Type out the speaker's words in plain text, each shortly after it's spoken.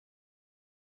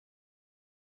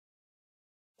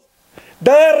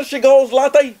There she goes,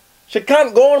 latte. She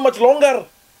can't go on much longer.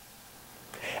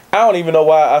 I don't even know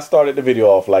why I started the video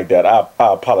off like that. I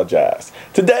apologize.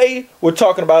 Today, we're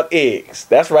talking about eggs.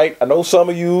 That's right. I know some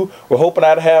of you were hoping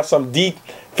I'd have some deep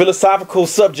philosophical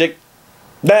subject.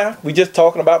 Nah, we just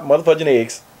talking about motherfucking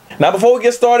eggs. Now, before we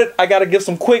get started, I got to give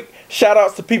some quick shout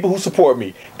outs to people who support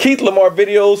me. Keith Lamar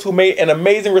Videos, who made an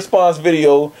amazing response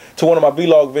video to one of my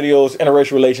vlog videos,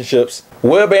 Interracial Relationships.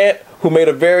 Webant, who made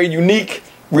a very unique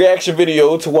reaction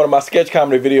video to one of my sketch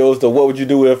comedy videos, the What Would You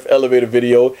Do If elevator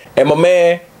video. And my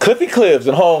man, Cliffy Clibbs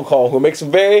in Hong Kong, who makes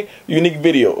some very unique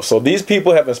videos. So these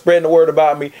people have been spreading the word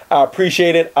about me. I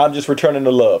appreciate it. I'm just returning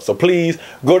the love. So please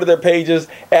go to their pages,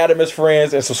 add them as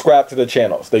friends, and subscribe to their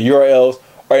channels. The URLs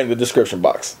are in the description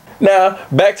box. Now,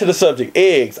 back to the subject,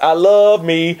 eggs. I love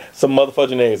me some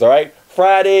motherfucking eggs, all right?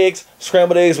 Fried eggs,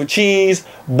 scrambled eggs with cheese,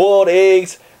 boiled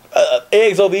eggs,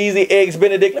 eggs over easy, eggs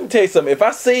Benedict. Let me tell you something. If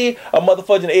I see a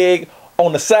motherfucking egg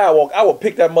on the sidewalk, I will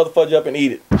pick that motherfucker up and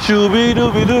eat it.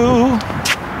 Shooby-dooby-doo.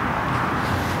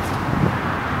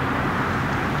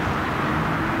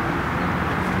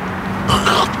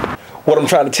 What I'm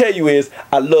trying to tell you is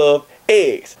I love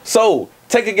eggs. So,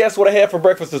 take a guess what I had for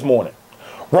breakfast this morning.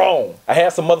 Wrong. I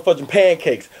had some motherfucking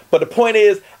pancakes. But the point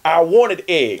is, I wanted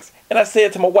eggs. And I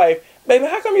said to my wife, baby,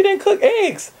 how come you didn't cook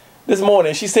eggs this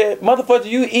morning? She said, motherfucker,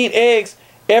 you eat eggs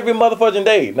every motherfucking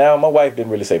day. Now, my wife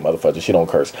didn't really say motherfucker. She don't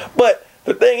curse. But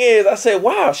the thing is, I said,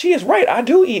 wow, she is right. I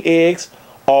do eat eggs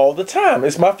all the time.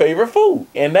 It's my favorite food.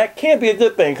 And that can't be a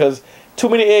good thing because too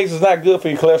many eggs is not good for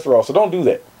your cholesterol. So don't do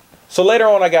that. So later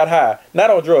on, I got high. Not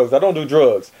on drugs. I don't do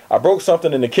drugs. I broke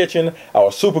something in the kitchen. I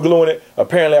was super gluing it.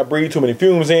 Apparently, I breathed too many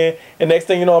fumes in. And next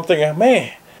thing you know, I'm thinking,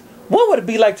 man, what would it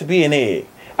be like to be an egg?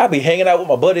 I'd be hanging out with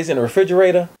my buddies in the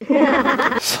refrigerator.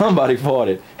 Somebody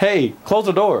farted. Hey, close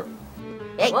the door.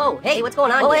 Hey, whoa, hey, what's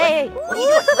going on? Whoa, hey, what are you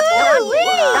doing?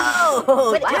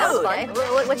 What's going on?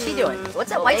 Whoa, what's she doing? What's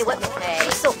that white stuff? Hey,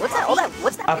 so what's that? All that?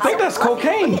 What's that? I think that's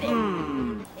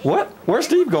cocaine. What? Where's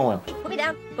Steve going? Put me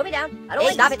down. Put me down. I don't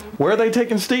like stop it. Where are they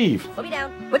taking Steve? Put me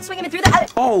down. Quit swinging me through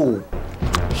the. Oh.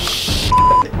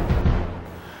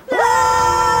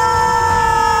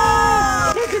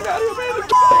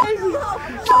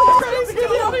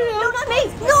 No, not me.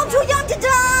 No, I'm too young to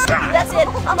die. That's it.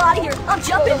 I'm out of here. I'm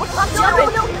jumping. I'm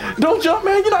jumping. No. Don't jump,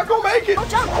 man. You're not gonna make it. Don't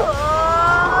jump.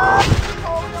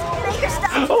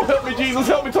 Stop. Oh, help me, Jesus.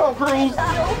 Help me, Tom Cruise.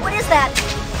 What is that?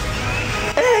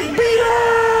 Egg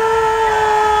beater!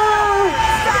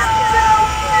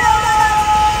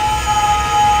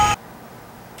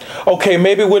 Okay,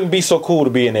 maybe it wouldn't be so cool to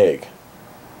be an egg.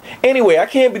 Anyway, I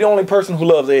can't be the only person who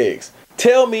loves eggs.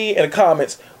 Tell me in the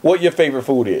comments what your favorite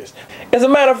food is. As a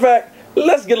matter of fact,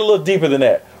 let's get a little deeper than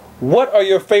that. What are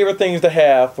your favorite things to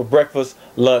have for breakfast,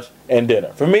 lunch, and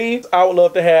dinner? For me, I would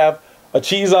love to have a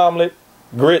cheese omelet,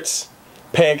 grits,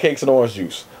 pancakes, and orange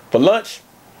juice. For lunch,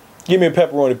 give me a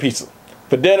pepperoni pizza.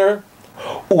 For dinner,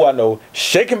 ooh, I know,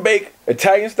 shake and bake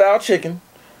Italian style chicken,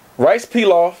 rice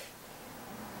pilaf,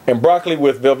 and broccoli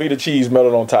with Velveeta cheese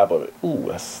melted on top of it. Ooh,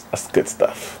 that's good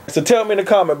stuff. So tell me in the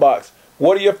comment box,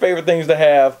 what are your favorite things to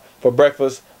have for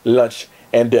breakfast, lunch,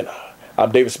 and dinner?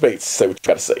 I'm David Spates. Say what you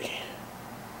gotta say.